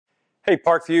Hey,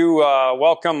 Parkview,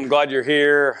 welcome. Glad you're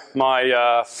here.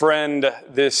 My friend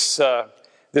this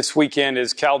weekend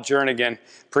is Cal Jernigan.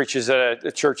 Preaches at a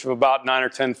church of about 9 or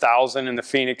 10,000 in the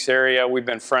Phoenix area. We've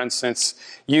been friends since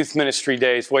youth ministry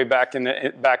days, way back in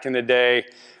the day.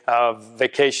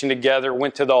 Vacation together,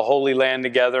 went to the Holy Land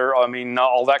together. I mean,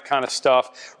 all that kind of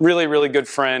stuff. Really, really good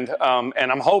friend.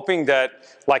 And I'm hoping that,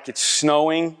 like, it's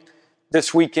snowing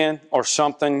this weekend or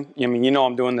something. I mean,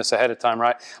 I'm doing this ahead of time,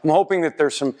 right? I'm hoping that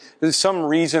there's some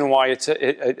reason why it's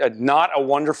not a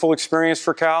wonderful experience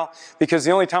for Cal, because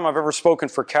the only time I've ever spoken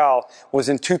for Cal was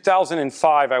in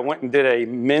 2005. I went and did a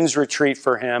men's retreat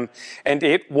for him, and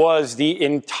it was the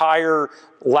entire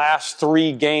last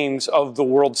 3 games of the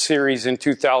World Series in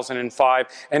 2005,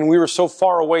 and we were so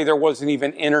far away there wasn't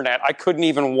even internet. I couldn't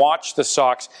even watch the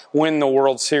Sox win the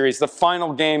World Series. The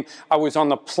final game, I was on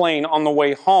the plane on the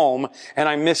way home, and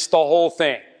I missed the whole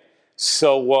thing.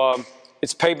 So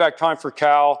it's payback time for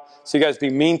Cal. So you guys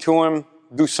be mean to him,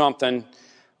 do something.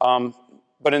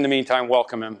 But in the meantime,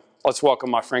 welcome him. Let's welcome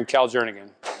my friend Cal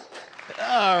Jernigan.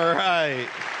 All right.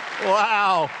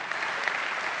 Wow.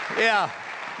 Yeah.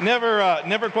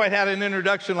 Never quite had an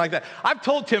introduction like that. I've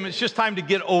told Tim it's just time to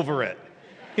get over it.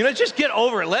 Just get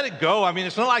over it. Let it go. I mean,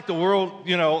 it's not like the world,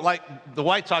 like the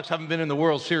White Sox haven't been in the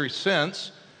World Series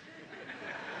since.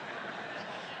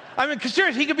 I mean, because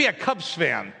seriously, he could be a Cubs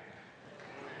fan.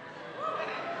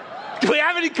 Do we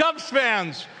have any Cubs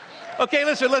fans? Okay,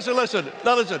 listen.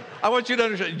 Now listen, I want you to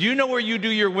understand. Do you know where you do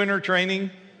your winter training,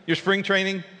 your spring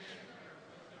training?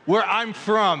 Where I'm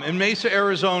from, in Mesa,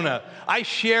 Arizona. I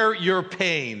share your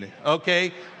pain,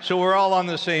 okay? So we're all on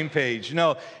the same page.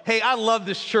 Hey, I love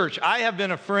this church. I have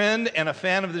been a friend and a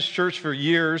fan of this church for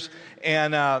years,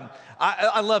 and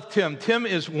I love Tim. Tim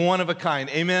is one of a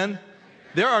kind, amen?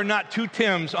 There are not 2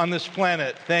 Tims on this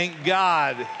planet, thank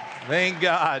God. Thank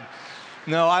God.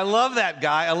 No, I love that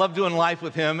guy. I love doing life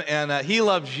with him, and he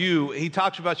loves you. He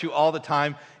talks about you all the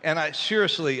time. And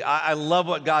I love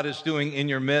what God is doing in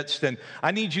your midst. And I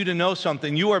need you to know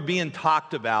something. You are being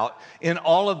talked about in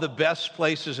all of the best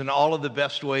places and all of the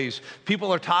best ways.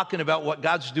 People are talking about what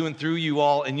God's doing through you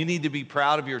all, and you need to be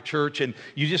proud of your church. And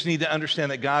you just need to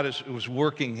understand that God was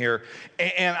working here.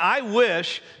 And I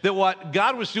wish that what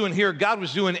God was doing here, God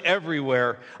was doing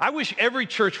everywhere. I wish every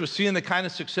church was seeing the kind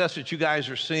of success that you guys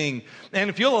are seeing. And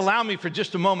if you'll allow me for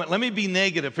just a moment, let me be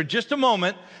negative for just a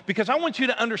moment, because I want you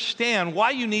to understand why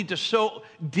you need to so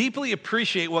deeply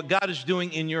appreciate what God is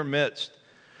doing in your midst.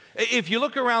 If you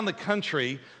look around the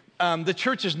country, the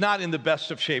church is not in the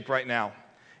best of shape right now.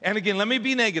 And again, let me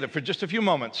be negative for just a few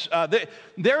moments.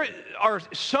 There are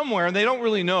somewhere, and they don't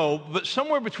really know, but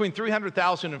somewhere between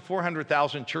 300,000 and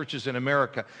 400,000 churches in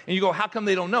America. And you go, how come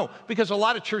they don't know? Because a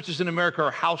lot of churches in America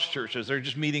are house churches. They're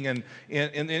just meeting and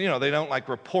they don't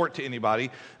report to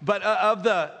anybody. But of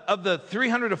the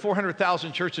 300 to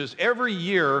 400,000 churches, every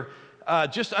year,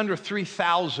 just under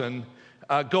 3,000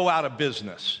 go out of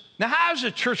business. Now, how does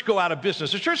a church go out of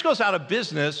business? A church goes out of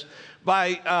business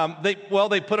by,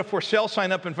 they put a for sale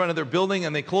sign up in front of their building,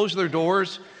 and they close their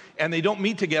doors, and they don't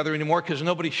meet together anymore because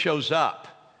nobody shows up.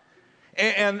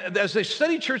 And as they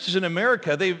study churches in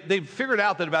America, they've figured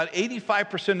out that about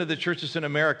 85% of the churches in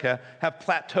America have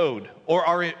plateaued or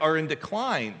are in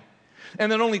decline.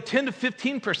 And then only 10 to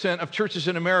 15% of churches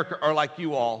in America are like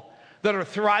you all, that are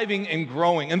thriving and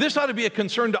growing. And this ought to be a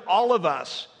concern to all of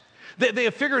us. They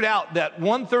have figured out that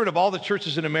 1/3 of all the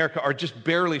churches in America are just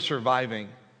barely surviving.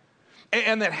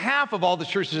 And that half of all the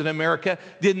churches in America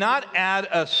did not add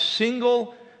a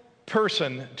single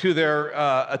person to their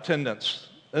attendance.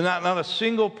 Not a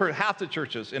single half the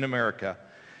churches in America.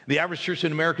 The average church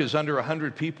in America is under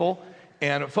 100 people.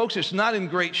 And folks, it's not in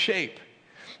great shape.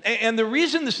 And the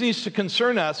reason this needs to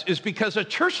concern us is because a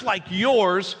church like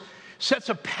yours sets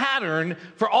a pattern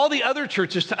for all the other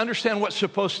churches to understand what's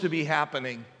supposed to be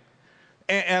happening.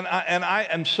 And I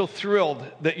am so thrilled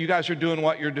that you guys are doing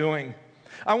what you're doing.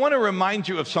 I want to remind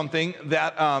you of something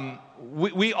that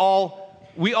we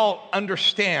all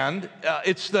understand.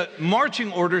 It's the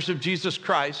marching orders of Jesus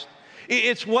Christ.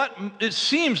 It's what it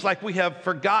seems like we have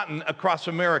forgotten across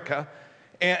America.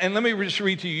 And let me just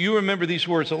read to you. You remember these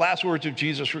words, the last words of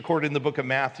Jesus recorded in the book of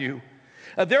Matthew.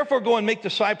 Therefore, go and make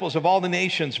disciples of all the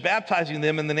nations, baptizing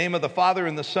them in the name of the Father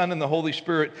and the Son and the Holy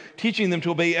Spirit, teaching them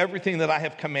to obey everything that I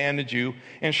have commanded you.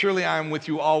 And surely I am with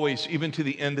you always, even to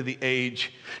the end of the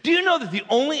age. Do you know that the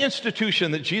only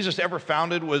institution that Jesus ever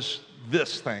founded was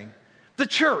this thing? The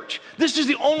church. This is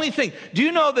the only thing. Do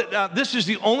you know that this is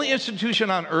the only institution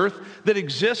on earth that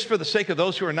exists for the sake of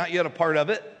those who are not yet a part of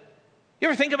it? You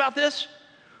ever think about this?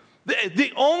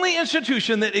 The only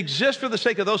institution that exists for the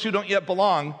sake of those who don't yet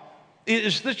belong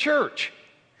is the church.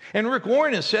 And Rick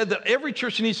Warren has said that every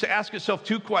church needs to ask itself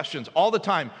two questions all the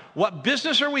time. What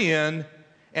business are we in,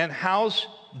 and how's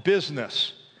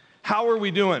business? How are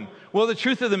we doing? Well, the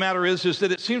truth of the matter is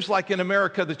that it seems like in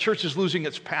America the church is losing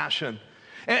its passion.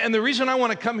 And the reason I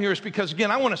want to come here is because,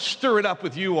 again, I want to stir it up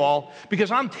with you all,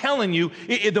 because I'm telling you,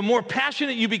 the more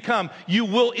passionate you become, you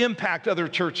will impact other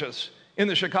churches in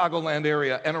the Chicagoland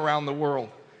area and around the world.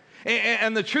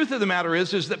 And the truth of the matter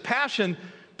is that passion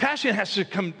has to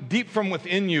come deep from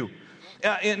within you.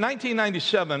 In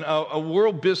 1997, a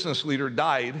world business leader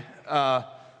died.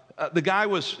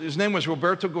 His name was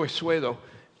Roberto Goizuedo,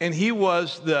 and he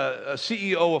was the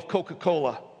CEO of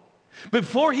Coca-Cola.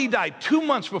 Before he died, 2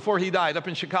 months before he died, up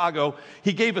in Chicago,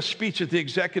 he gave a speech at the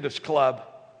Executives Club.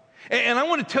 And I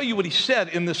want to tell you what he said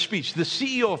in this speech. The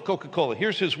CEO of Coca-Cola,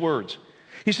 here's his words.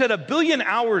 He said, 1 billion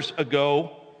hours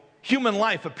ago, human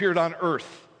life appeared on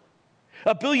earth.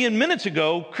 1 billion minutes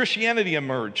ago, Christianity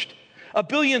emerged. 1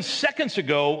 billion seconds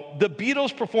ago, the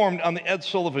Beatles performed on the Ed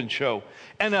Sullivan Show.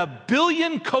 And 1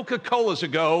 billion Coca-Colas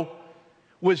ago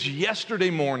was yesterday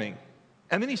morning.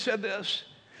 And then he said this.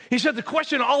 He said, the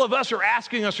question all of us are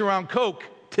asking us around Coke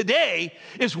today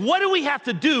is, what do we have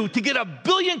to do to get 1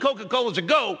 billion Coca-Colas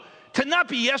ago to not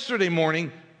be yesterday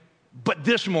morning, but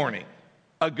this morning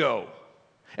ago?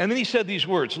 And then he said these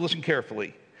words, listen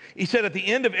carefully. He said, at the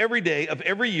end of every day of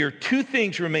every year, two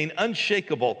things remain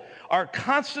unshakable: our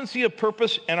constancy of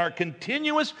purpose and our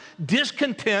continuous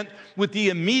discontent with the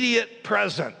immediate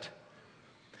present.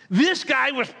 This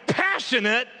guy was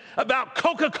passionate about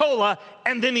Coca-Cola,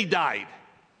 and then he died.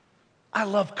 I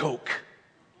love Coke.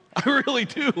 I really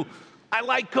do. I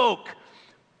like Coke,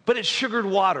 but it's sugared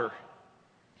water,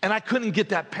 and I couldn't get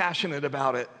that passionate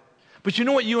about it. But you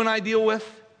know what you and I deal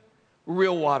with?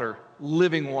 Real water,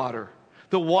 living water.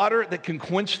 The water that can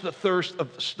quench the thirst of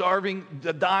starving,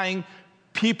 dying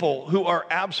people who are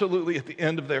absolutely at the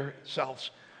end of their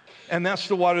selves. And that's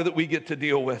the water that we get to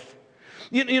deal with.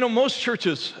 You know, most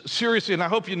churches, seriously, and I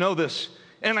hope you know this,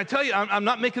 and I tell you, I'm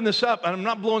not making this up, and I'm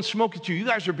not blowing smoke at you. You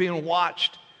guys are being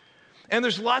watched. And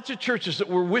there's lots of churches that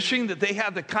were wishing that they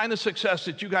had the kind of success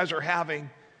that you guys are having.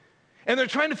 And they're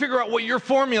trying to figure out what your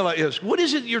formula is. What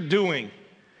is it you're doing?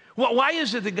 Well, why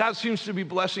is it that God seems to be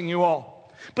blessing you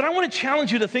all? But I want to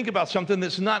challenge you to think about something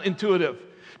that's not intuitive.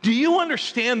 Do you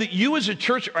understand that you as a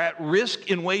church are at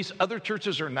risk in ways other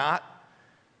churches are not?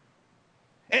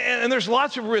 And there's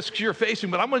lots of risks you're facing,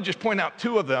 but I'm going to just point out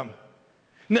two of them.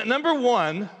 Number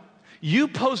one, you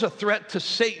pose a threat to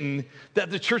Satan that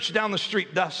the church down the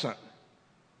street doesn't.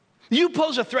 You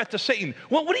pose a threat to Satan.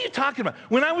 Well, what are you talking about?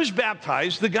 When I was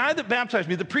baptized, the guy that baptized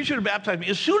me, the preacher that baptized me,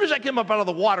 as soon as I came up out of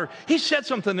the water, he said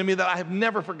something to me that I have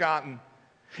never forgotten.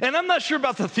 And I'm not sure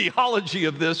about the theology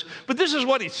of this, but this is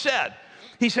what he said.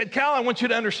 He said, Cal, I want you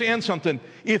to understand something.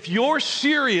 If you're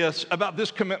serious about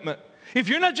this commitment, if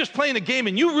you're not just playing a game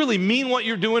and you really mean what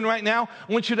you're doing right now,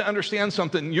 I want you to understand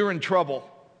something. You're in trouble.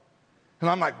 And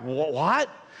I'm like, what?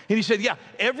 And he said, yeah,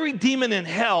 every demon in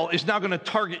hell is now going to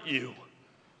target you.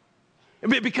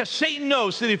 Because Satan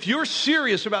knows that if you're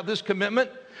serious about this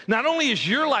commitment, not only is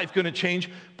your life going to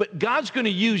change, but God's going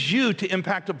to use you to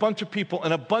impact a bunch of people,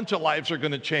 and a bunch of lives are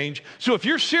going to change. So if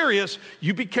you're serious,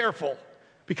 you be careful,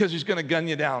 because he's going to gun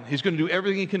you down. He's going to do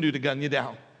everything he can do to gun you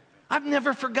down. I've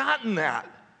never forgotten that.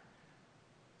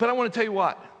 But I want to tell you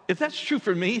what, if that's true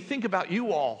for me, think about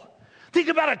you all. Think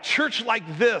about a church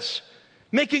like this,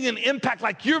 making an impact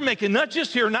like you're making, not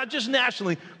just here, not just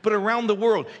nationally, but around the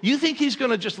world. You think he's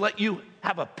going to just let you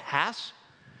have a pass?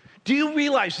 Do you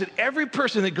realize that every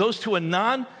person that goes to a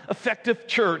non-effective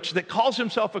church that calls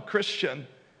himself a Christian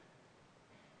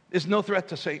is no threat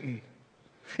to Satan?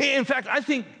 In fact, I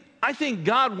think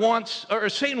God wants, or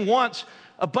Satan wants,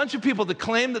 a bunch of people to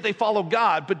claim that they follow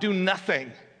God but do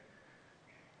nothing.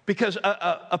 Because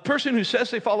a person who says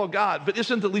they follow God but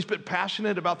isn't the least bit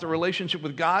passionate about the relationship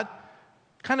with God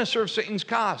kind of serves Satan's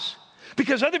cause.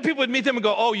 Because other people would meet them and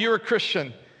go, oh, you're a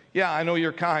Christian. Yeah, I know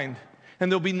you're kind.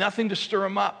 And there'll be nothing to stir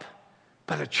them up.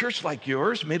 But a church like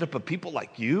yours, made up of people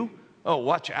like you, oh,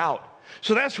 watch out.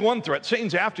 So that's one threat.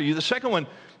 Satan's after you. The second one,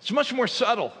 it's much more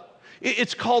subtle.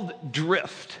 It's called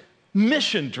drift,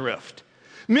 mission drift.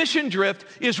 Mission drift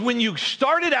is when you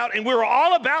started out and we're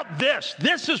all about this.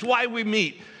 This is why we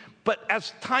meet. But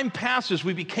as time passes,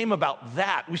 we became about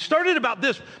that. We started about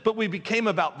this, but we became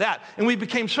about that. And we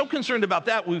became so concerned about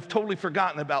that, we've totally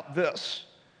forgotten about this.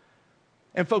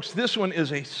 And folks, this one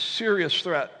is a serious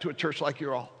threat to a church like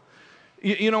your all.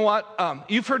 You know what?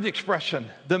 You've heard the expression,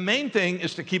 the main thing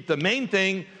is to keep the main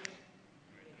thing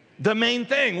the main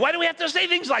thing. Why do we have to say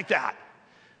things like that?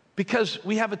 Because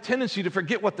we have a tendency to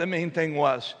forget what the main thing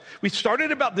was. We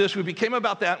started about this, we became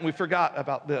about that, and we forgot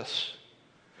about this.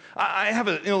 I have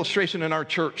an illustration in our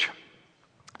church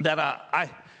that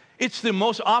it's the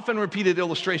most often repeated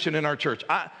illustration in our church.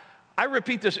 I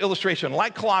repeat this illustration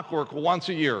like clockwork once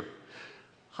a year.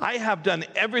 I have done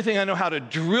everything I know how to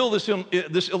drill this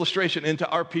illustration into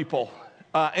our people.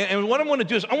 And what I want to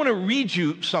do is I want to read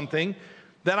you something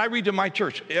that I read to my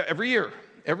church every year.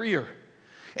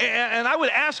 And I would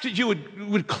ask that you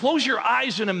would close your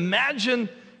eyes and imagine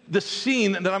the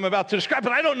scene that I'm about to describe.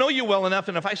 But I don't know you well enough,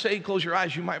 and if I say close your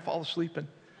eyes, you might fall asleep, and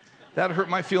that'd hurt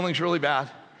my feelings really bad.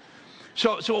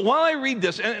 So while I read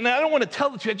this, and I don't want to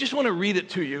tell it to you, I just want to read it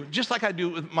to you, just like I do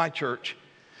with my church,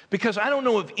 because I don't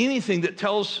know of anything that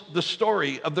tells the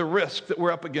story of the risk that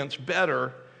we're up against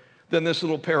better than this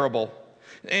little parable.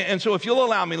 And so if you'll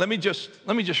allow me, let me just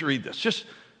read this. Just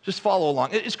follow along.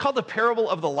 It's called the parable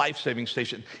of the life-saving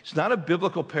station. It's not a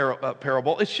biblical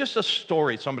parable. It's just a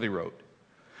story somebody wrote.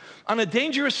 On a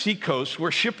dangerous seacoast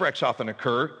where shipwrecks often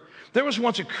occur, there was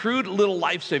once a crude little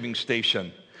life-saving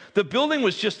station. The building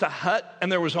was just a hut,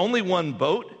 and there was only one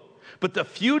boat, but the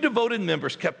few devoted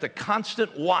members kept a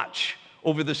constant watch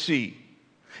over the sea.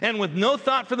 And with no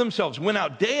thought for themselves, went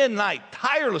out day and night,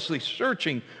 tirelessly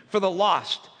searching for the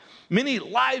lost. Many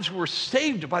lives were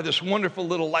saved by this wonderful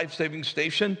little life-saving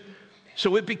station,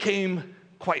 so it became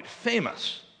quite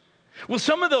famous. Well,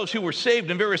 some of those who were saved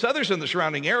and various others in the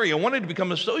surrounding area wanted to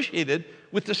become associated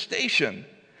with the station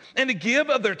and to give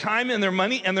of their time and their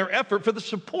money and their effort for the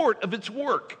support of its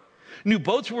work. New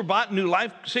boats were bought, new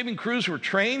life-saving crews were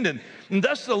trained, and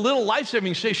thus the little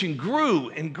life-saving station grew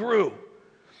and grew.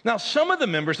 Now, some of the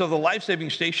members of the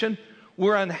life-saving station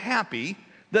were unhappy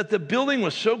that the building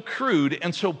was so crude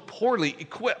and so poorly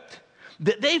equipped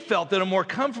that they felt that a more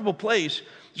comfortable place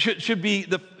should be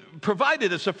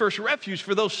provided as a first refuge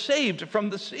for those saved from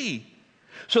the sea.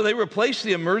 So they replaced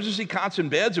the emergency cots and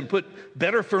beds and put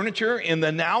better furniture in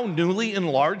the now newly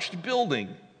enlarged building.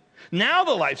 Now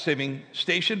the life-saving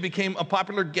station became a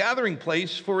popular gathering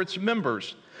place for its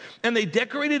members. And they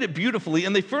decorated it beautifully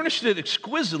and they furnished it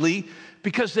exquisitely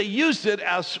because they used it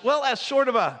as well as sort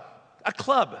of a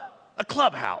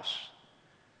clubhouse.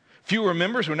 Fewer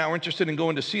members were now interested in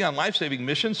going to sea on life-saving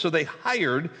missions, so they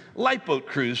hired lifeboat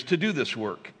crews to do this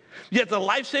work. Yet the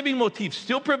life-saving motif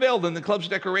still prevailed in the club's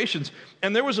decorations,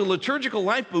 and there was a liturgical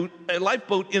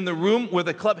lifeboat in the room where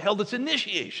the club held its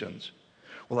initiations.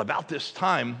 Well, about this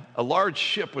time, a large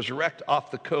ship was wrecked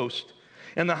off the coast,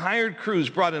 and the hired crews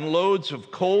brought in loads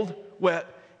of cold, wet,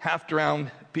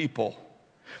 half-drowned people.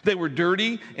 They were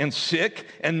dirty and sick,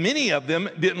 and many of them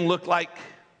didn't look like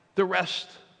the rest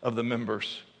of the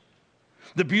members.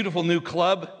 The beautiful new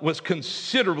club was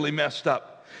considerably messed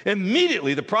up.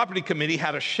 Immediately, the property committee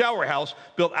had a shower house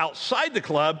built outside the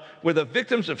club where the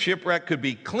victims of shipwreck could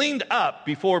be cleaned up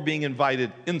before being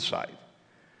invited inside.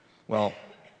 Well,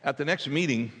 at the next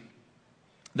meeting,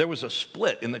 there was a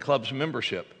split in the club's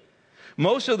membership.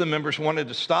 Most of the members wanted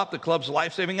to stop the club's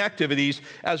life-saving activities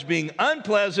as being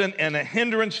unpleasant and a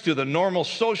hindrance to the normal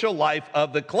social life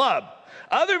of the club.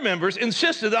 Other members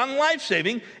insisted on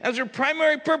life-saving as their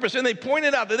primary purpose, and they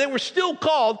pointed out that they were still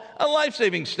called a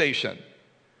life-saving station.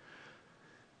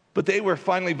 But they were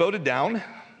finally voted down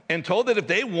and told that if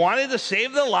they wanted to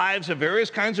save the lives of various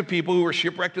kinds of people who were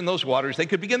shipwrecked in those waters, they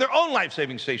could begin their own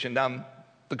life-saving station down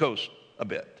the coast a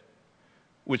bit,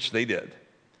 which they did.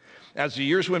 As the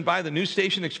years went by, the new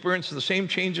station experienced the same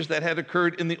changes that had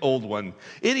occurred in the old one.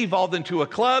 It evolved into a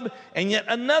club, and yet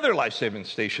another life-saving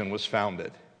station was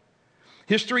founded.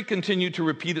 History continued to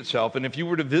repeat itself, and if you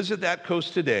were to visit that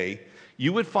coast today,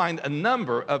 you would find a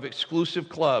number of exclusive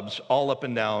clubs all up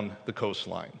and down the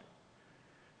coastline.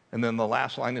 And then the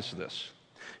last line is this: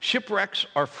 shipwrecks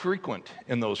are frequent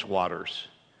in those waters,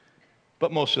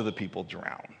 but most of the people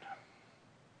drown.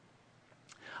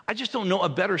 I just don't know a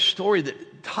better story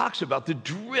that talks about the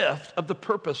drift of the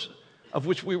purpose of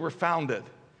which we were founded.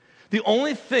 The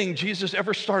only thing Jesus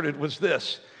ever started was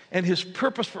this, and his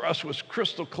purpose for us was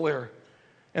crystal clear.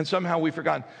 And somehow we've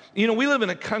forgotten. You know, we live in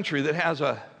a country that has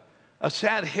a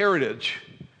sad heritage,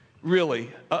 really,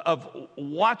 of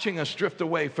watching us drift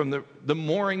away from the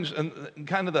moorings and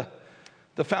kind of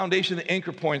the foundation, the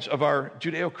anchor points of our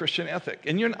Judeo-Christian ethic.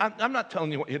 And I'm not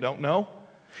telling you what you don't know.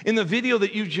 In the video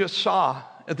that you just saw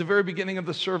at the very beginning of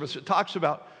the service, it talks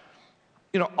about,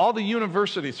 all the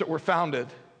universities that were founded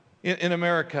in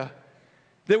America.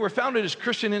 They were founded as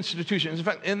Christian institutions. In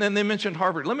fact, and then they mentioned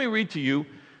Harvard. Let me read to you.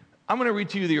 I'm going to read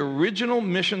to you the original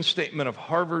mission statement of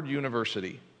Harvard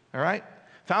University, all right?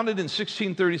 Founded in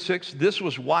 1636, this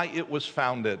was why it was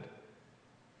founded.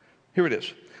 Here it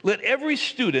is. Let every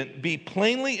student be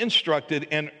plainly instructed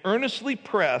and earnestly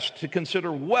pressed to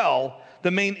consider well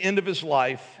the main end of his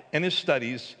life and his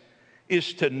studies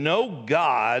is to know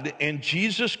God and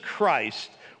Jesus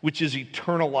Christ, which is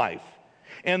eternal life,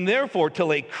 and therefore to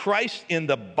lay Christ in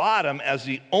the bottom as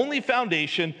the only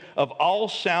foundation of all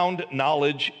sound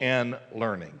knowledge and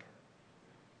learning.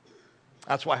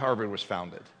 That's why Harvard was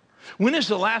founded. When is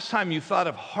the last time you thought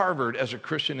of Harvard as a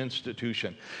Christian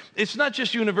institution? It's not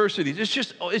just universities.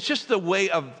 It's just the way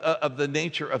of the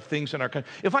nature of things in our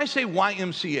country. If I say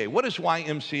YMCA, what does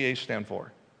YMCA stand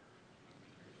for?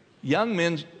 Young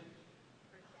Men's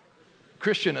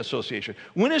Christian Association.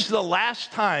 When is the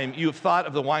last time you've thought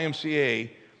of the YMCA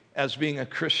as being a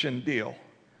Christian deal?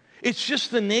 It's just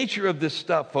the nature of this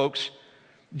stuff, folks.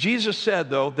 Jesus said,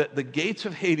 though, that the gates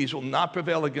of Hades will not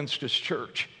prevail against his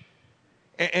church.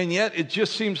 And yet, it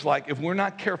just seems like if we're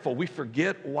not careful, we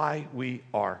forget why we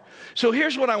are. So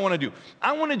here's what I want to do.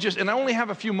 I want to just, and I only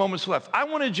have a few moments left, I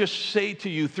want to just say to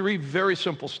you three very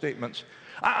simple statements.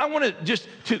 I want to just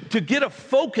to get a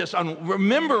focus on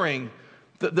remembering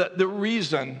the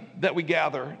reason that we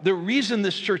gather, the reason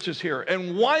this church is here,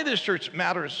 and why this church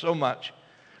matters so much.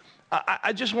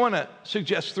 I just want to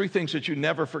suggest three things that you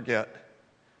never forget,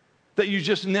 that you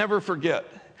just never forget.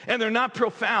 And they're not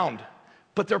profound,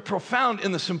 but they're profound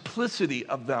in the simplicity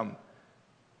of them.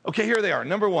 Okay, here they are.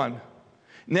 Number one,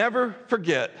 never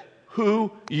forget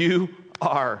who you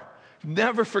are.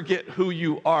 Never forget who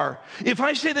you are. If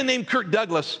I say the name Kirk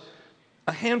Douglas,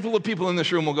 a handful of people in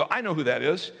this room will go, I know who that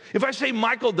is. If I say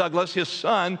Michael Douglas, his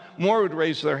son, more would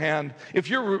raise their hand. If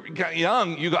you're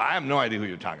young, you go, I have no idea who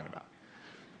you're talking about.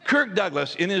 Kirk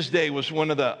Douglas, in his day, was one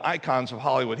of the icons of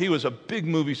Hollywood. He was a big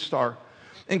movie star.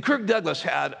 And Kirk Douglas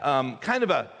had kind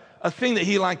of a thing that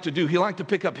he liked to do. He liked to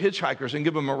pick up hitchhikers and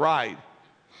give them a ride.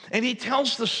 And he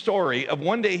tells the story of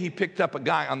one day he picked up a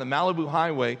guy on the Malibu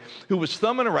Highway who was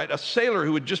thumbing a ride, a sailor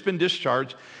who had just been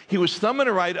discharged. He was thumbing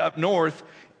a ride up north,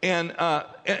 and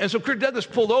so Kirk Douglas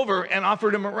pulled over and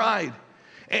offered him a ride.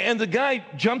 And the guy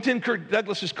jumped in Kirk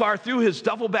Douglas's car, threw his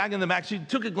duffel bag in the backseat,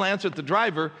 took a glance at the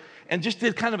driver, and just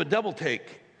did kind of a double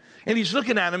take. And he's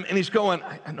looking at him, and he's going,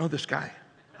 I know this guy.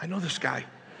 I know this guy.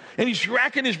 And he's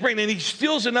racking his brain, and he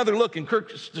steals another look. And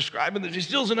Kirk's describing this. He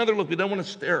steals another look. He doesn't want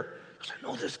to stare. He goes, I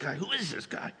know this guy. Who is this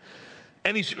guy?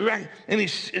 And he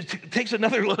takes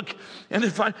another look.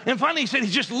 And finally he said,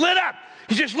 he just lit up.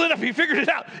 He just lit up. He figured it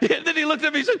out. And then he looked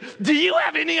at me and said, do you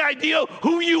have any idea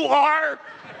who you are?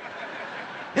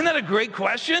 Isn't that a great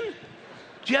question?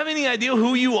 Do you have any idea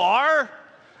who you are?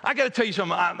 I got to tell you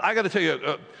something. I got to tell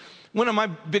you one of my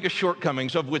biggest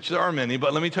shortcomings, of which there are many,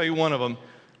 but let me tell you one of them.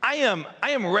 I am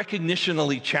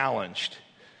recognitionally challenged.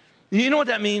 You know what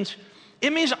that means?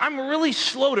 It means I'm really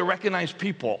slow to recognize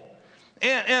people.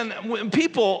 And when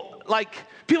people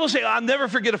say, I'll never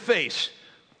forget a face.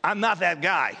 I'm not that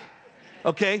guy.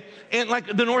 Okay? And like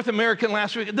the North American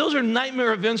last week, those are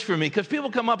nightmare events for me because people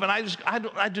come up and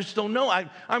I just don't know.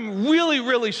 I'm really,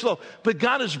 really slow. But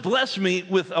God has blessed me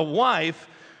with a wife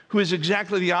who is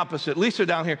exactly the opposite. Lisa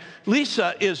down here.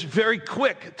 Lisa is very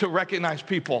quick to recognize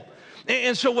people.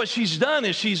 And so what she's done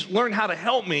is she's learned how to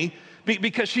help me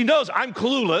because she knows I'm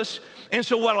clueless. And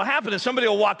so what will happen is somebody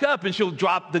will walk up and she'll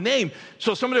drop the name.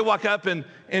 So somebody will walk up and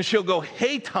she'll go,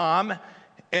 hey, Tom.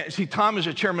 And see, Tom is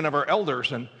the chairman of our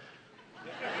elders. And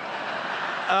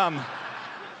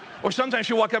or sometimes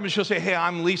she'll walk up and she'll say, hey,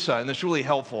 I'm Lisa. And it's really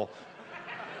helpful.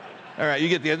 All right, you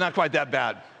get the, not quite that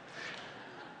bad.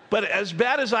 But as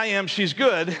bad as I am, she's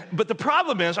good. But the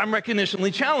problem is I'm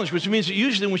recognitionally challenged, which means that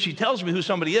usually when she tells me who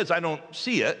somebody is, I don't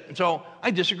see it. And so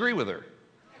I disagree with her.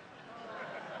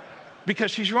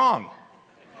 Because she's wrong.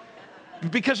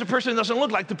 Because the person doesn't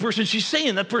look like the person she's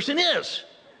saying that person is.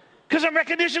 Because I'm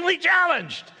recognitionally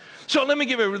challenged. So let me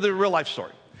give you the real life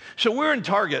story. So we're in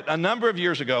Target a number of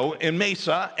years ago in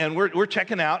Mesa, and we're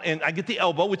checking out, and I get the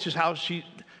elbow, which is how she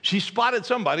spotted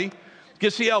somebody,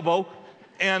 gets the elbow,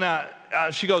 and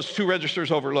she goes 2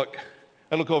 registers over, look.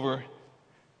 I look over.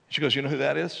 She goes, you know who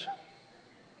that is?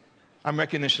 I'm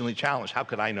recognitionally challenged. How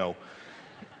could I know?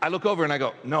 I look over and I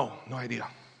go, no idea.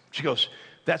 She goes,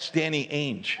 that's Danny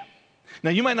Ainge. Now,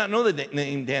 you might not know the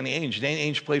name Danny Ainge. Danny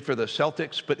Ainge played for the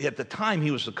Celtics, but at the time, he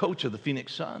was the coach of the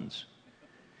Phoenix Suns.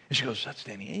 And she goes, that's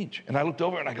Danny Ainge. And I looked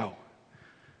over and I go,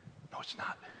 no, it's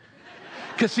not.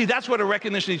 Because, see, that's what a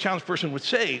recognitionally challenged person would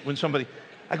say when somebody,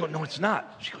 I go, no, it's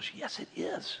not. She goes, yes, it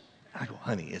is. I go,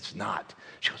 honey, it's not.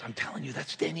 She goes, I'm telling you,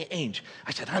 that's Danny Ainge.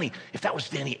 I said, honey, if that was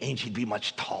Danny Ainge, he'd be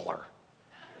much taller.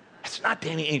 It's not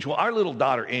Danny Ainge. Well, our little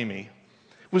daughter, Amy,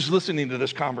 was listening to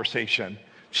this conversation.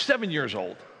 She's 7 years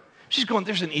old. She's going,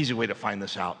 there's an easy way to find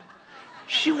this out.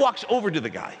 She walks over to the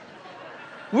guy.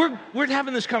 We're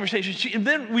having this conversation. And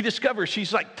then we discover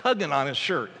she's like tugging on his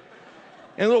shirt.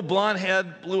 And a little blonde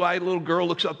head, blue-eyed little girl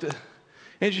looks up to,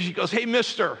 and she goes, hey,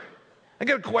 mister. I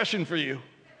got a question for you.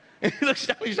 And he looks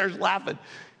down, he starts laughing.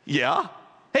 Yeah?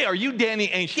 Hey, are you Danny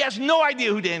Ainge? She has no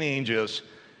idea who Danny Ainge is,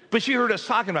 but she heard us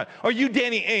talking about it. Are you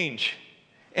Danny Ainge?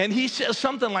 And he says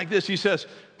something like this. He says,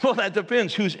 well, that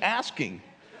depends. Who's asking?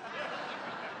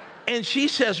 And she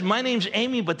says, my name's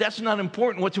Amy, but that's not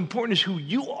important. What's important is who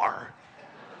you are.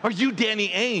 Are you Danny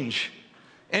Ainge?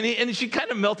 And she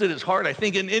kind of melted his heart, I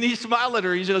think. And he smiled at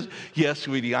her. He says, yes,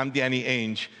 sweetie, I'm Danny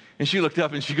Ainge. And she looked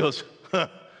up and she goes, huh,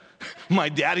 my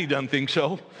daddy doesn't think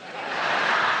so.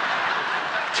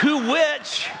 To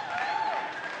which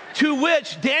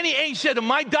Danny Ainge said to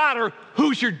my daughter,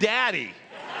 who's your daddy?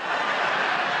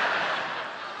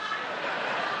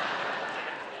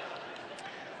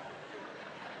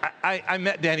 I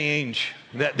met Danny Ainge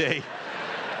that day.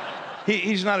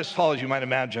 He's not as tall as you might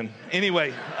imagine.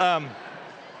 Anyway, I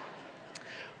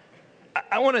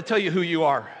want to tell you who you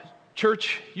are.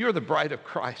 Church, you're the bride of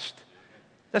Christ.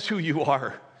 That's who you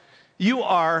are. You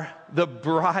are the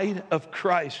bride of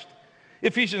Christ.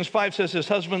 Ephesians 5 says this,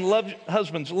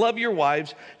 husbands, love your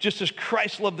wives just as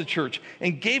Christ loved the church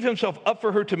and gave himself up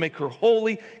for her to make her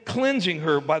holy, cleansing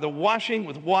her by the washing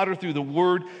with water through the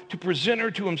word, to present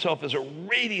her to himself as a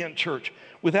radiant church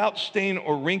without stain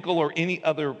or wrinkle or any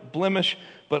other blemish,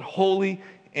 but holy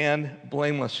and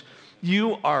blameless.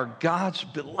 You are God's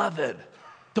beloved.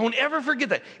 Don't ever forget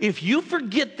that. If you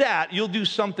forget that, you'll do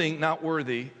something not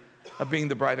worthy of being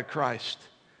the bride of Christ.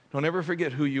 Don't ever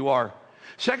forget who you are.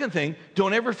 Second thing,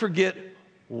 don't ever forget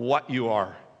what you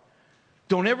are.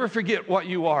 Don't ever forget what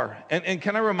you are. And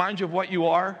can I remind you of what you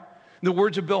are? In the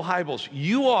words of Bill Hybels,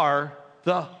 you are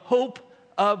the hope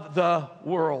of the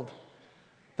world.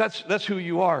 That's who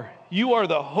you are. You are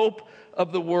the hope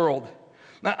of the world.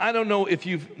 Now, I don't know if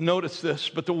you've noticed this,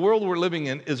 but the world we're living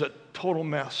in is a total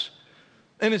mess.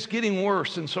 And it's getting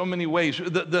worse in so many ways.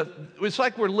 It's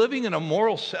like we're living in a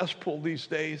moral cesspool these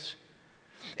days.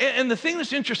 And the thing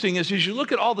that's interesting is, as you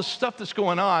look at all the stuff that's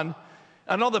going on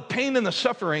and all the pain and the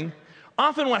suffering,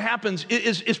 often what happens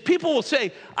is people will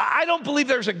say, I don't believe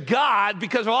there's a God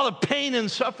because of all the pain and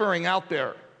suffering out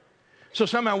there. So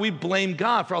somehow we blame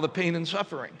God for all the pain and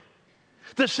suffering.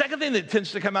 The second thing that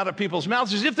tends to come out of people's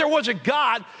mouths is, if there was a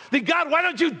God, then God, why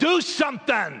don't you do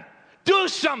something? Do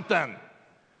something.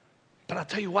 But I'll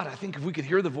tell you what, I think if we could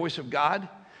hear the voice of God,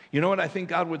 you know what I think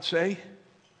God would say?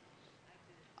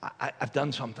 I've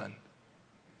done something.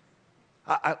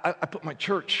 I put my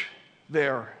church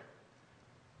there.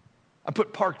 I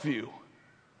put Parkview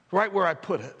right where I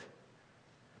put it,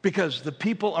 because the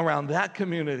people around that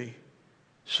community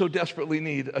so desperately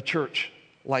need a church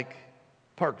like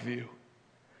Parkview.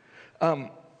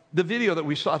 The video that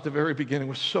we saw at the very beginning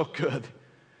was so good.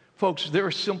 Folks, there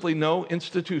is simply no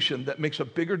institution that makes a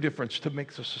bigger difference to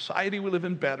make the society we live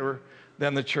in better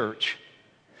than the church.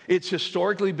 It's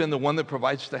historically been the one that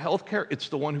provides the health care. It's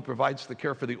the one who provides the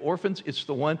care for the orphans. It's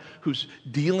the one who's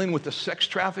dealing with the sex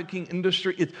trafficking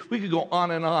industry. We could go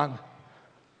on and on.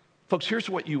 Folks, here's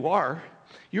what you are.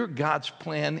 You're God's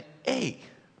plan A.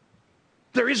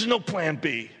 There is no plan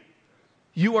B.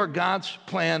 You are God's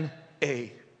plan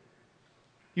A.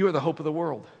 You are the hope of the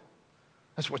world.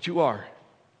 That's what you are.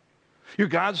 You're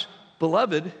God's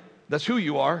beloved. That's who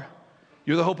you are.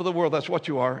 You're the hope of the world. That's what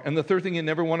you are. And the third thing you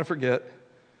never want to forget,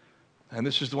 and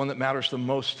this is the one that matters the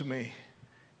most to me,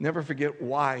 never forget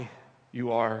why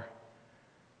you are.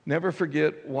 Never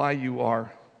forget why you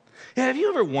are. Yeah, have you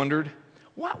ever wondered,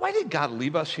 why did God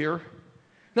leave us here?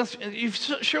 Now,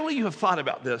 surely you have thought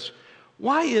about this.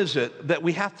 Why is it that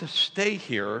we have to stay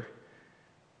here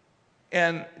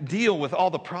and deal with all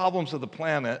the problems of the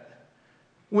planet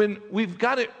when we've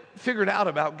got it figured out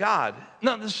about God?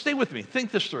 Now, stay with me.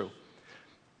 Think this through.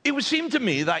 It would seem to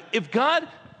me that if God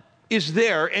is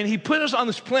there and he put us on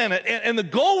this planet, and the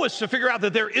goal was to figure out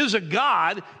that there is a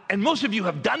God, and most of you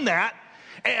have done that,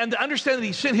 and to understand that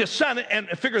he sent his son and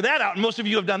figure that out, and most of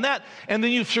you have done that, and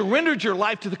then you've surrendered your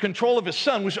life to the control of his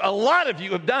son, which a lot of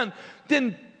you have done,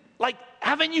 then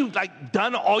haven't you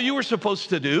done all you were supposed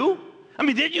to do? I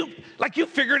mean, did you? You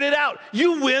figured it out.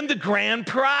 You win the grand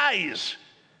prize.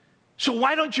 So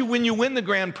why don't you, when you win the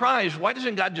grand prize, why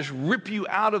doesn't God just rip you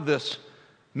out of this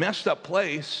messed up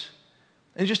place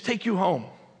and just take you home,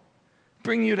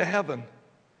 bring you to heaven?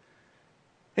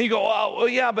 And you go, oh, well,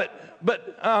 yeah, but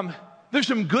there's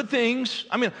some good things.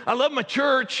 I mean, I love my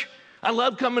church. I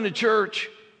love coming to church.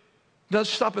 Now,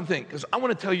 stop and think, because I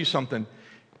want to tell you something.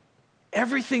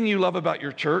 Everything you love about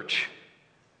your church,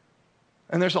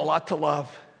 and there's a lot to love,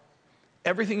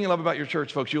 everything you love about your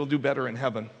church, folks, you'll do better in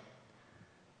heaven.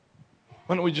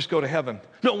 Why don't we just go to heaven?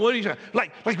 No, what are you saying?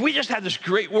 Like we just had this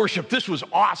great worship. This was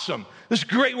awesome. This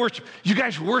great worship. You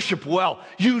guys worship well.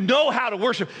 You know how to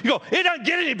worship. You go, it doesn't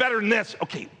get any better than this.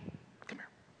 Okay, come here.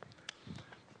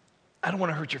 I don't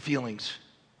want to hurt your feelings.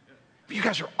 But you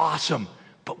guys are awesome.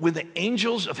 But when the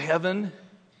angels of heaven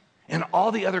and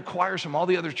all the other choirs from all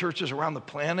the other churches around the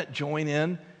planet join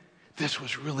in, this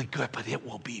was really good, but it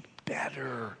will be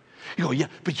better. You go, yeah,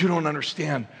 but you don't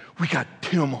understand. We got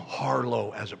Tim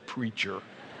Harlow as a preacher.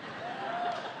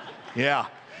 Yeah,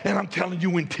 and I'm telling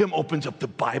you, when Tim opens up the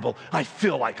Bible, I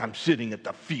feel like I'm sitting at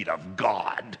the feet of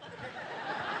God.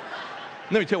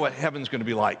 Let me tell you what heaven's going to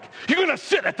be like. You're going to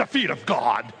sit at the feet of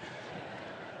God.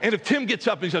 And if Tim gets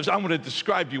up and he says, I'm going to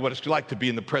describe to you what it's like to be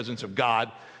in the presence of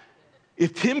God.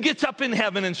 If Tim gets up in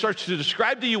heaven and starts to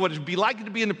describe to you what it would be like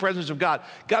to be in the presence of God,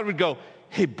 God would go,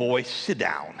 hey, boy, sit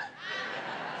down.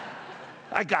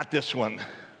 I got this one.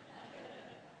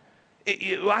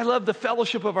 I love the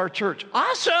fellowship of our church.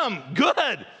 Awesome,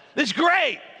 good, it's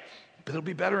great, but it'll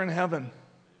be better in heaven.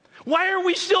 Why are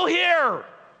we still here?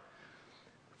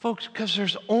 Folks, because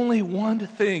there's only one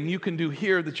thing you can do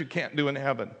here that you can't do in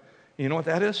heaven. You know what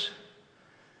that is?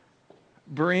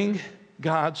 Bring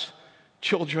God's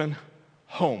children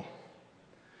home.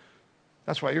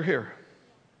 That's why you're here.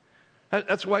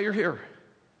 That's why you're here.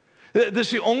 This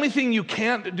is the only thing you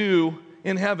can't do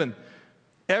in heaven.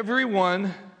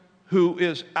 Everyone who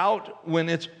is out when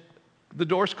the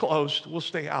door's closed will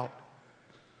stay out.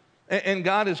 And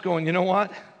God is going, you know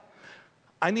what?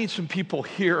 I need some people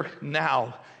here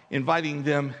now, inviting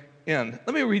them in.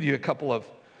 Let me read you a couple of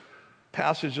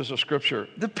passages of Scripture.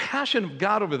 The passion of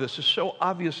God over this is so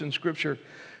obvious in Scripture.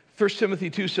 1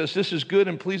 Timothy 2 says, this is good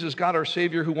and pleases God our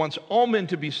Savior, who wants all men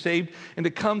to be saved and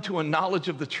to come to a knowledge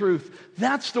of the truth.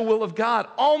 That's the will of God,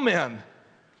 all men.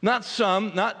 Not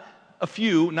some, not a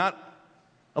few, not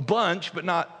a bunch, but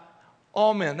not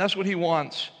all men. That's what he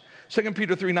wants. 2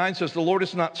 Peter 3:9 says, the Lord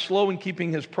is not slow in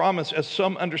keeping his promise, as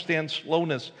some understand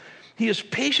slowness. He is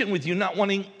patient with you, not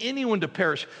wanting anyone to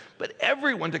perish, but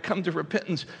everyone to come to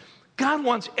repentance. God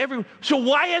wants everyone. So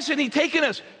why hasn't he taken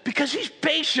us? Because he's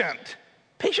patient.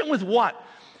 Patient with what?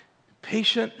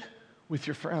 Patient with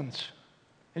your friends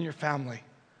and your family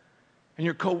and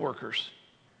your coworkers.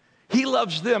 He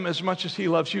loves them as much as he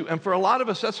loves you. And for a lot of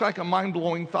us, that's like a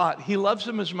mind-blowing thought. He loves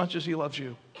them as much as he loves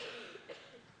you.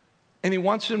 And he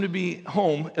wants them to be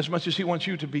home as much as he wants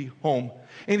you to be home.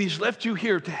 And he's left you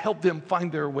here to help them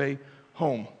find their way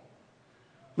home.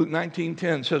 Luke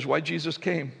 19:10 says, why Jesus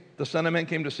came. The Son of Man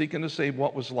came to seek and to save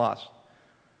what was lost.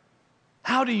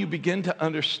 How do you begin to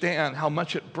understand how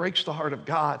much it breaks the heart of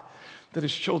God that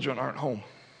his children aren't home?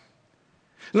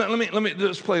 Let me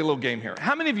just play a little game here.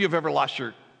 How many of you have ever lost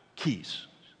your keys?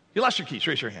 You lost your keys,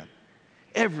 raise your hand.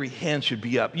 Every hand should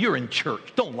be up. You're in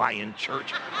church. Don't lie in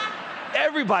church.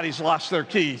 Everybody's lost their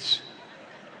keys.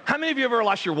 How many of you have ever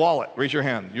lost your wallet? Raise your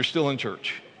hand. You're still in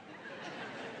church.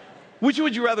 Which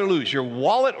would you rather lose, your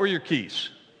wallet or your keys?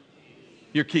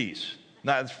 Your keys.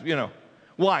 Now,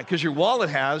 why? Because your wallet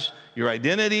has your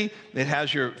identity, it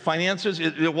has your finances.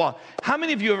 How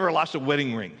many of you have ever lost a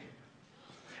wedding ring?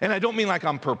 And I don't mean like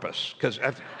on purpose, because I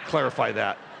have to clarify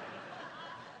that.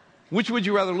 Which would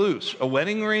you rather lose, a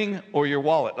wedding ring or your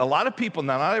wallet? A lot of people,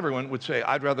 now not everyone, would say,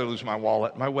 I'd rather lose my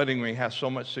wallet. My wedding ring has so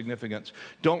much significance.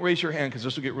 Don't raise your hand, because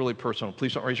this will get really personal.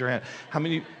 Please don't raise your hand. How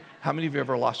many of you have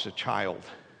ever lost a child?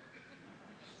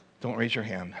 Don't raise your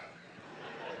hand.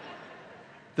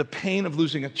 The pain of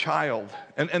losing a child.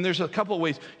 And there's a couple of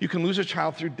ways. You can lose a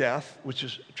child through death, which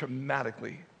is traumatic.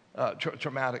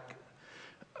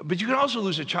 But you can also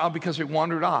lose a child because they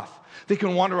wandered off. They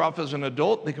can wander off as an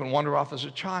adult. They can wander off as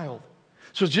a child.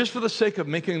 So just for the sake of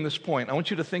making this point, I want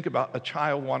you to think about a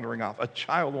child wandering off. A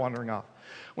child wandering off.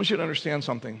 I want you to understand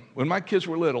something. When my kids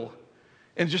were little,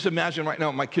 and just imagine right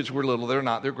now my kids were little. They're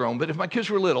not. They're grown. But if my kids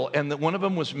were little and that one of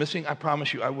them was missing, I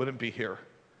promise you I wouldn't be here.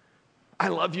 I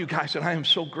love you guys, and I am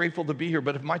so grateful to be here.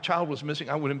 But if my child was missing,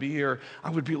 I wouldn't be here. I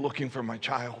would be looking for my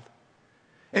child.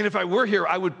 And if I were here,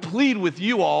 I would plead with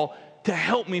you all to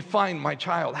help me find my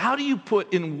child. How do you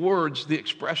put in words the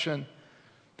expression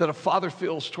that a father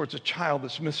feels towards a child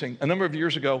that's missing? A number of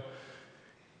years ago,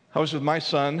 I was with my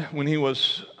son when he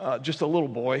was just a little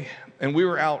boy, and we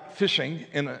were out fishing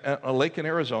in a lake in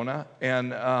Arizona,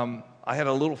 and I had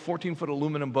a little 14-foot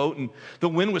aluminum boat, and the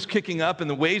wind was kicking up, and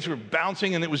the waves were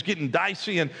bouncing, and it was getting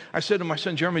dicey, and I said to my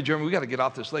son, Jeremy, we got to get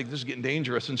off this lake. This is getting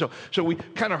dangerous. And so we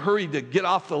kind of hurried to get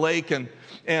off the lake, and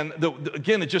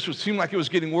again, it just seemed like it was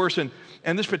getting worse, and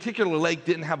this particular lake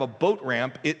didn't have a boat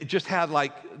ramp. It just had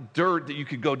like dirt that you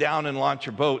could go down and launch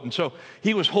your boat, and so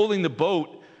he was holding the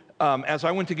boat as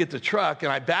I went to get the truck,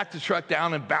 and I backed the truck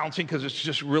down and bouncing because it's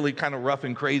just really kind of rough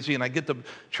and crazy, and I get the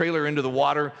trailer into the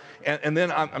water, and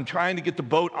then I'm trying to get the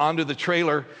boat onto the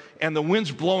trailer, and the wind's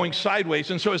blowing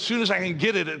sideways, and so as soon as I can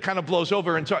get it, it kind of blows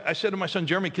over, and so I said to my son,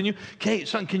 Jeremy, can you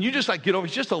just like get over,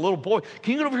 he's just a little boy,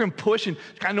 can you get over here and push, and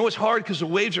I know it's hard because the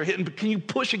waves are hitting, but can you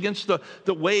push against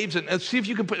the waves, and see if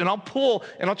you can and I'll pull,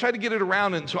 and I'll try to get it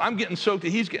around, and so I'm getting soaked,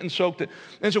 and he's getting soaked,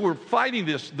 and so we're fighting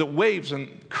the waves,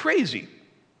 and crazy.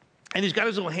 And he's got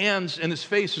his little hands and his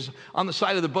face is on the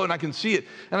side of the boat, and I can see it.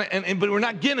 But we're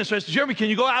not getting it. So I said, Jeremy, can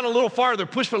you go out a little farther,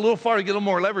 push for a little farther, get a little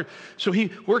more leverage? So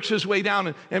he works his way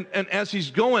down, and as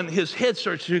he's going, his head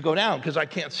starts to go down because I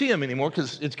can't see him anymore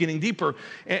because it's getting deeper.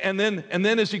 And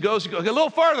then as he goes, a little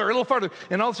farther.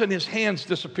 And all of a sudden, his hands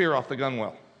disappear off the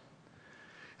gunwale.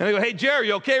 And I go, hey, Jerry,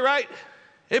 you okay, right?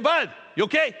 Hey, bud, you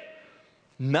okay?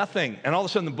 Nothing. And all of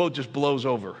a sudden, the boat just blows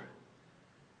over.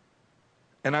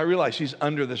 And I realize he's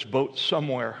under this boat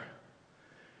somewhere.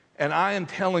 And I am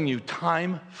telling you,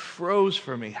 time froze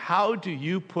for me. How do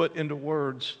you put into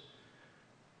words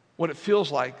what it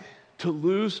feels like to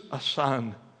lose a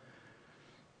son?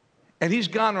 And he's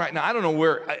gone right now. I don't know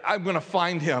where. I'm going to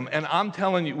find him. And I'm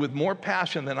telling you, with more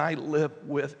passion than I live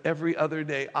with every other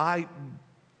day, I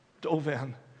dove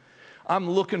in. I'm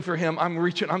looking for him. I'm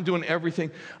reaching. I'm doing everything.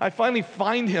 I finally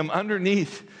find him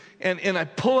underneath. And I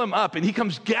pull him up, and he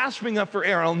comes gasping up for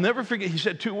air. I'll never forget, he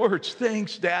said 2 words,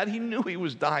 thanks, Dad. He knew he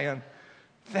was dying.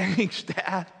 Thanks,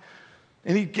 Dad.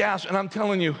 And he gasped, and I'm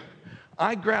telling you,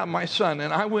 I grabbed my son,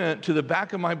 and I went to the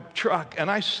back of my truck,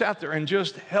 and I sat there and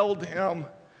just held him.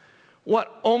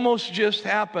 What almost just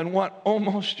happened?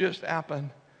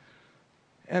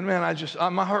 And man,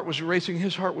 my heart was racing.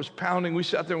 His heart was pounding. We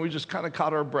sat there, and we just kind of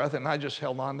caught our breath, and I just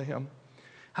held on to him.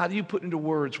 How do you put into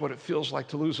words what it feels like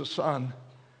to lose a son?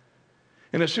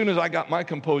 And as soon as I got my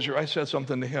composure, I said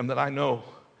something to him that I know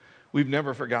we've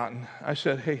never forgotten. I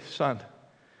said, hey, son,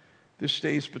 this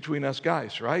stays between us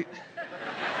guys, right?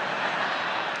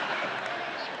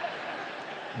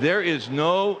 There is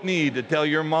no need to tell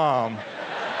your mom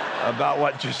about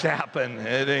what just happened.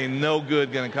 It ain't no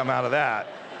good going to come out of that.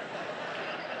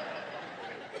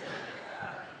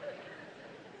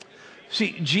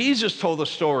 See, Jesus told a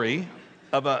story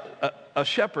of a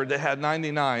shepherd that had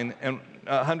 99 and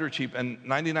 100 sheep, and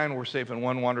 99 were safe, and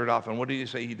one wandered off. And what did he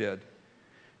say he did?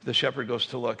 The shepherd goes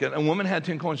to look. And a woman had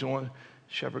 10 coins, and one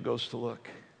shepherd goes to look.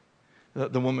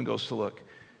 The woman goes to look.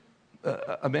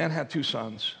 A man had 2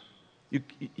 sons.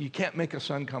 You can't make a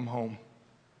son come home,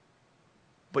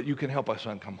 but you can help a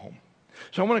son come home.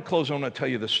 So I want to close. I want to tell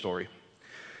you this story.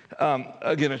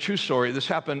 Again, a true story. This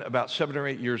happened about 7 or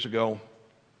 8 years ago.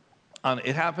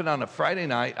 It happened on a Friday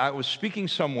night. I was speaking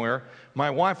somewhere. My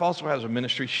wife also has a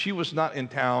ministry. She was not in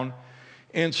town.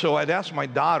 And so I'd asked my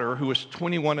daughter, who was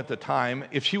 21 at the time,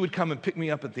 if she would come and pick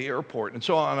me up at the airport. And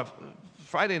so on a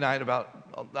Friday night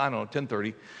about,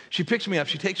 10:30, she picks me up.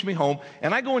 She takes me home.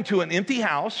 And I go into an empty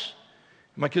house.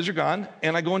 My kids are gone.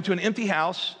 And I go into an empty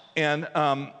house, and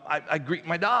I greet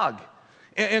my dog.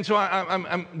 And so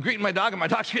I'm greeting my dog, and my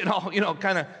dog's getting all,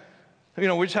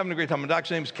 we're just having a great time. My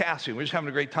dog's name's Cassie. We're just having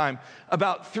a great time.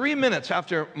 About 3 minutes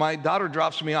after my daughter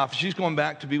drops me off, she's going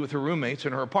back to be with her roommates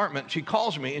in her apartment. She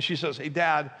calls me, and she says, hey,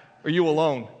 Dad, are you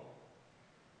alone?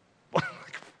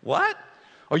 What?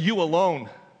 Are you alone?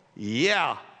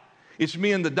 Yeah. It's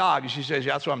me and the dog. And she says,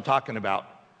 yeah, that's what I'm talking about.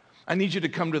 I need you to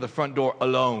come to the front door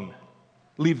alone.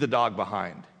 Leave the dog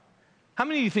behind. How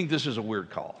many of you think this is a weird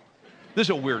call? This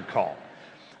is a weird call.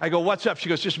 I go, what's up? She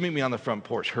goes, just meet me on the front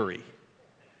porch. Hurry.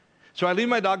 So I leave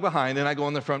my dog behind, and I go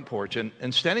on the front porch.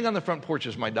 And standing on the front porch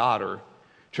is my daughter.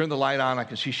 Turn the light on. I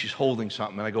can see she's holding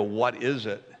something. And I go, what is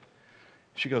it?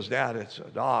 She goes, Dad, it's a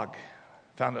dog.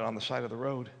 Found it on the side of the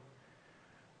road.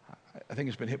 I think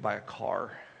it's been hit by a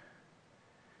car.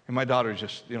 And my daughter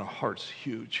just, heart's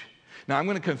huge. Now, I'm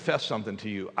going to confess something to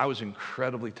you. I was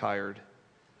incredibly tired.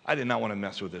 I did not want to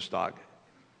mess with this dog.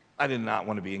 I did not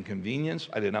want to be inconvenienced.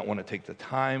 I did not want to take the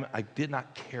time. I did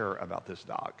not care about this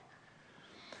dog.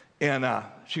 And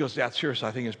she goes, Dad, seriously,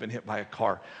 I think it's been hit by a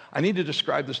car. I need to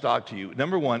describe this dog to you.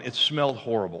 Number one, it smelled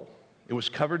horrible. It was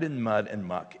covered in mud and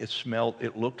muck.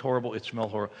 It looked horrible, it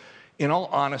smelled horrible. In all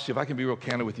honesty, if I can be real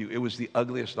candid with you, it was the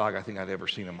ugliest dog I think I'd ever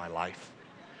seen in my life.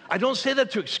 I don't say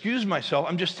that to excuse myself.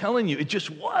 I'm just telling you, it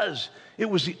just was. It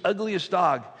was the ugliest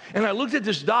dog. And I looked at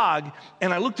this dog,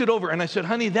 and I looked it over, and I said,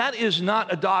 honey, that is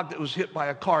not a dog that was hit by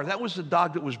a car. That was the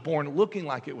dog that was born looking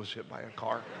like it was hit by a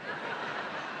car.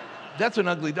 That's an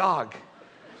ugly dog.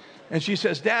 And she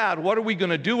says, Dad, what are we going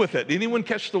to do with it? Did anyone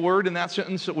catch the word in that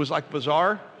sentence that was like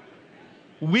bizarre?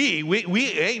 We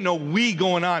ain't no we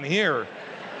going on here.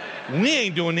 We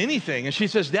ain't doing anything. And she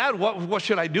says, Dad, what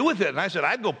should I do with it? And I said,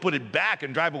 I'd go put it back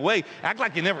and drive away. Act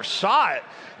like you never saw it.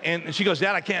 And she goes,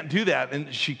 Dad, I can't do that.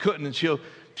 And she couldn't. And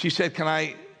she said, can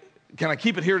I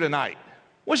keep it here tonight?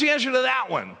 What's the answer to that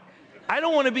one? I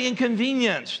don't want to be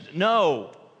inconvenienced.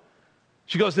 No.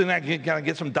 She goes, then can I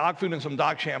get some dog food and some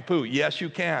dog shampoo? Yes, you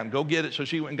can. Go get it. So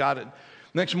she went and got it.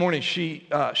 Next morning, she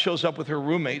shows up with her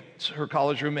roommates, her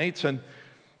college roommates, and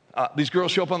these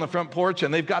girls show up on the front porch,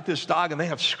 and they've got this dog, and they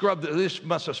have scrubbed it. This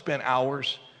must have spent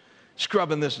hours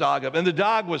scrubbing this dog up. And the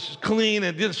dog was clean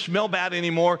and didn't smell bad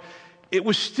anymore. It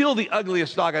was still the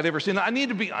ugliest dog I'd ever seen. Now,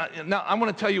 now I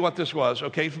want to tell you what this was,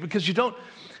 okay? Because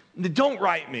don't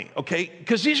write me, okay?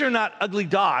 Because these are not ugly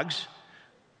dogs,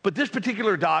 but this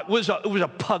particular dog was a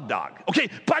pug dog. Okay,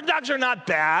 pug dogs are not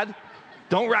bad.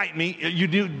 Don't write me. You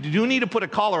do need to put a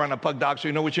collar on a pug dog so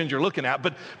you know which end you're looking at.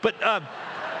 But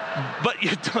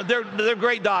they're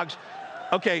great dogs.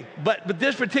 Okay, but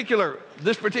this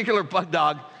particular pug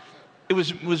dog, it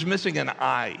was missing an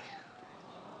eye.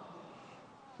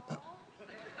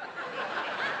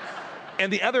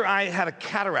 And the other eye had a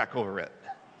cataract over it.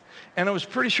 And I was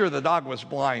pretty sure the dog was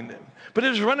blind. But it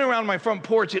was running around my front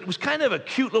porch. It was kind of a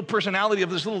cute little personality of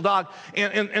this little dog.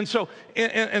 And so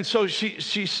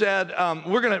she said,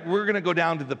 we're gonna go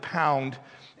down to the pound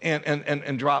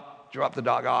and drop the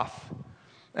dog off.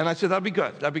 And I said, that'd be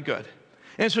good.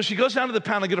 And so she goes down to the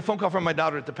pound. I get a phone call from my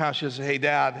daughter at the pound. She says, hey,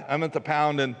 Dad, I'm at the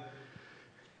pound, and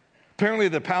apparently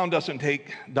the pound doesn't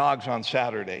take dogs on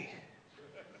Saturday.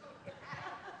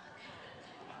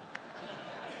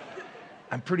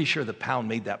 I'm pretty sure the pound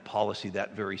made that policy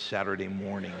that very Saturday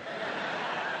morning.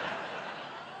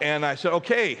 And I said,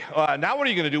 okay, now what are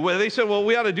you going to do? Well, they said, well, what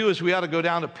we ought to do is we ought to go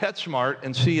down to PetSmart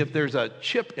and see if there's a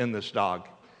chip in this dog.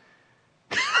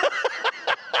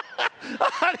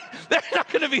 There's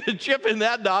not going to be a chip in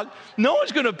that dog. No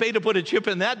one's going to pay to put a chip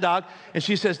in that dog. And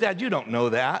she says, Dad, you don't know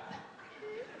that.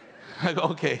 I go,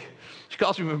 okay. She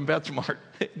calls me from PetSmart.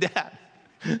 Dad,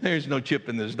 there's no chip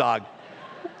in this dog.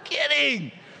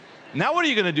 Kidding. Now what are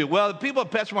you going to do? Well, the people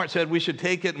at PetSmart said we should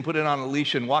take it and put it on a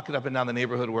leash and walk it up and down the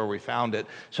neighborhood where we found it.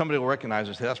 Somebody will recognize it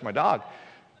and say, that's my dog.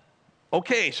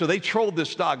 Okay, so they trolled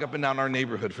this dog up and down our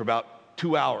neighborhood for about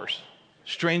 2 hours.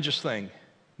 Strangest thing,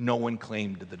 no one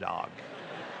claimed the dog.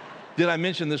 Did I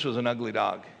mention this was an ugly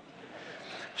dog?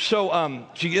 So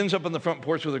she ends up on the front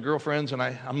porch with her girlfriends, and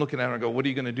I'm looking at her and I go, what are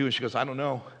you going to do? And she goes, I don't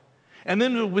know. And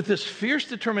then with this fierce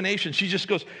determination, she just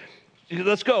goes,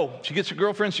 let's go. She gets her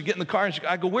girlfriends, she get in the car, and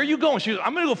I go, where are you going? She goes,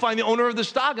 I'm going to go find the owner of this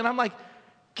dog. And I'm like,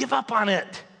 give up on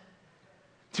it.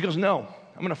 She goes, no,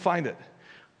 I'm going to find it.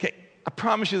 Okay, I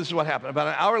promise you this is what happened. About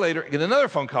an hour later, I get another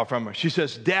phone call from her. She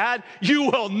says, Dad, you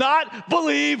will not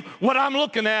believe what I'm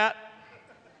looking at.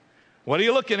 What are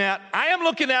you looking at? I am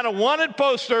looking at a wanted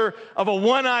poster of a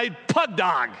one-eyed pug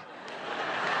dog.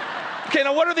 Okay,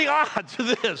 now what are the odds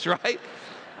of this, right?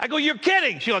 I go, you're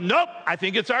kidding. She goes, nope, I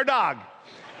think it's our dog.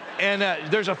 And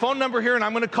there's a phone number here, and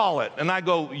I'm going to call it. And I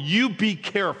go, you be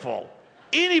careful.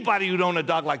 Anybody who'd own a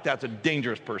dog like that's a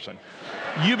dangerous person.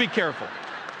 You be careful.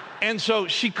 And so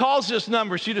she calls this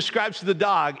number. She describes to the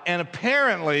dog, and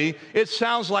apparently it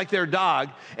sounds like their dog.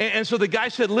 And so the guy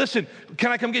said, listen,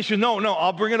 can I come get you? No,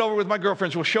 I'll bring it over with my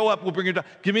girlfriends. We'll show up. We'll bring your dog.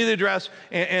 Give me the address.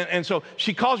 And so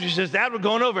she calls me. She says, Dad, we're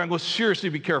going over. And I go, seriously,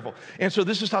 be careful. And so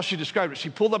this is how she described it. She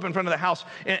pulled up in front of the house,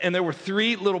 and there were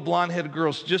 3 little blonde-headed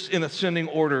girls just in ascending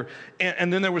order.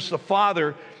 And then there was the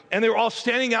father. And they were all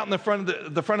standing out in the front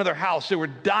of their house. They were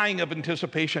dying of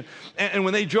anticipation. And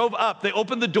when they drove up, they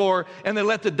opened the door and they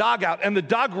let the dog out. And the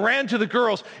dog ran to the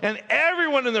girls. And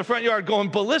everyone in the front yard going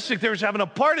ballistic. They were having a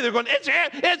party. They're going,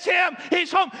 it's him.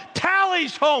 He's home.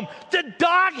 Tally's home. The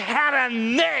dog had a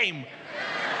name.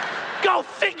 Go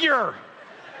figure.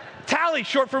 Tally,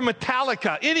 short for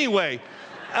Metallica. Anyway.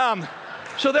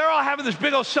 So they're all having this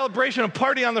big old celebration, a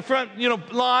party on the front,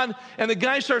 lawn, and the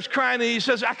guy starts crying, and he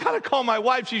says, I gotta call my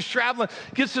wife, she's traveling.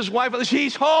 Gets his wife,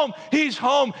 he's home,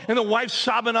 and the wife's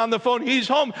sobbing on the phone, he's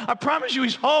home, I promise you,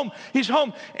 he's home.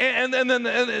 And then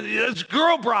this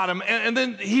girl brought him, and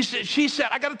then she said,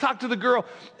 I gotta talk to the girl,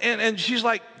 and she's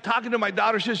like, talking to my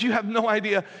daughter, she says, you have no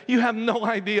idea.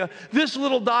 This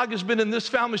little dog has been in this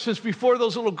family since before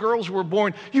those little girls were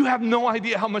born. You have no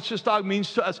idea how much this dog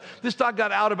means to us. This dog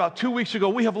got out about 2 weeks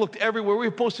ago. We have looked everywhere. We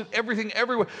have posted everything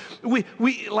everywhere.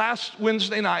 We last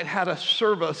Wednesday night had a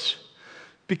service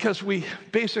because we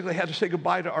basically had to say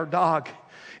goodbye to our dog.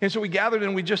 And so we gathered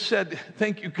and we just said,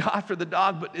 thank you, God, for the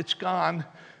dog, but it's gone.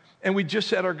 And we just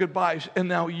said our goodbyes. And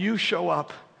now you show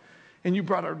up and you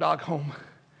brought our dog home.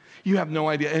 You have no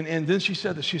idea. And then she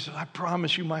said this. She said, I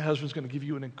promise you my husband's going to give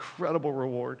you an incredible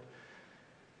reward.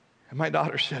 And my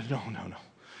daughter said, no.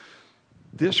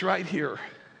 This right here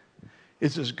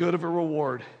is as good of a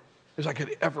reward as I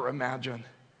could ever imagine.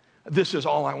 This is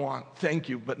all I want. Thank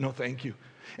you, but no thank you.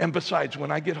 And besides,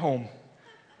 when I get home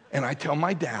and I tell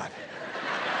my dad,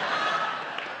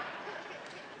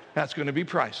 that's going to be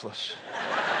priceless.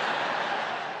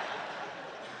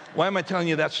 Why am I telling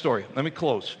you that story? Let me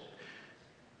close.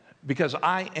 Because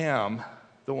I am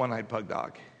the one-eyed pug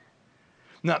dog.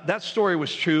 Now, that story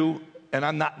was true, and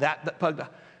I'm not that pug dog.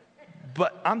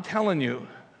 But I'm telling you,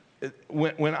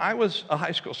 when I was a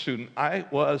high school student, I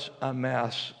was a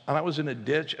mess. And I was in a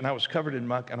ditch, and I was covered in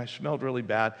muck, and I smelled really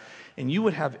bad. And you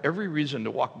would have every reason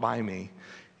to walk by me,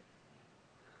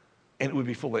 and it would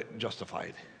be fully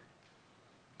justified.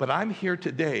 But I'm here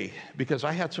today because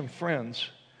I had some friends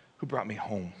who brought me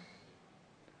home.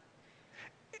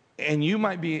 And you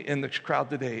might be in the crowd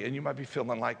today, and you might be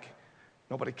feeling like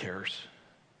nobody cares,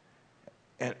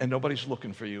 and nobody's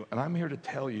looking for you. And I'm here to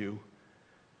tell you,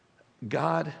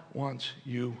 God wants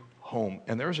you home.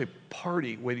 And there's a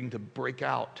party waiting to break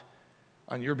out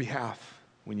on your behalf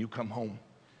when you come home.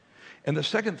 And the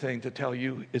second thing to tell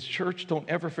you is, church, don't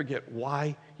ever forget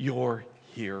why you're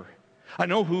here. I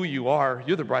know who you are.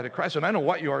 You're the bride of Christ. And I know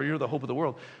what you are. You're the hope of the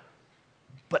world.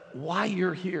 But why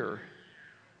you're here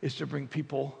is to bring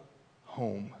people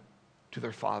home to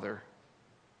their Father.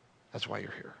 That's why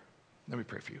you're here. Let me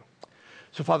pray for you.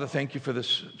 So, Father, thank you for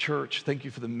this church. Thank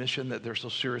you for the mission that they're so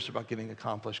serious about getting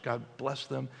accomplished. God, bless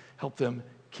them. Help them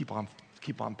keep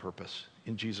on purpose.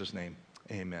 In Jesus' name,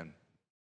 amen.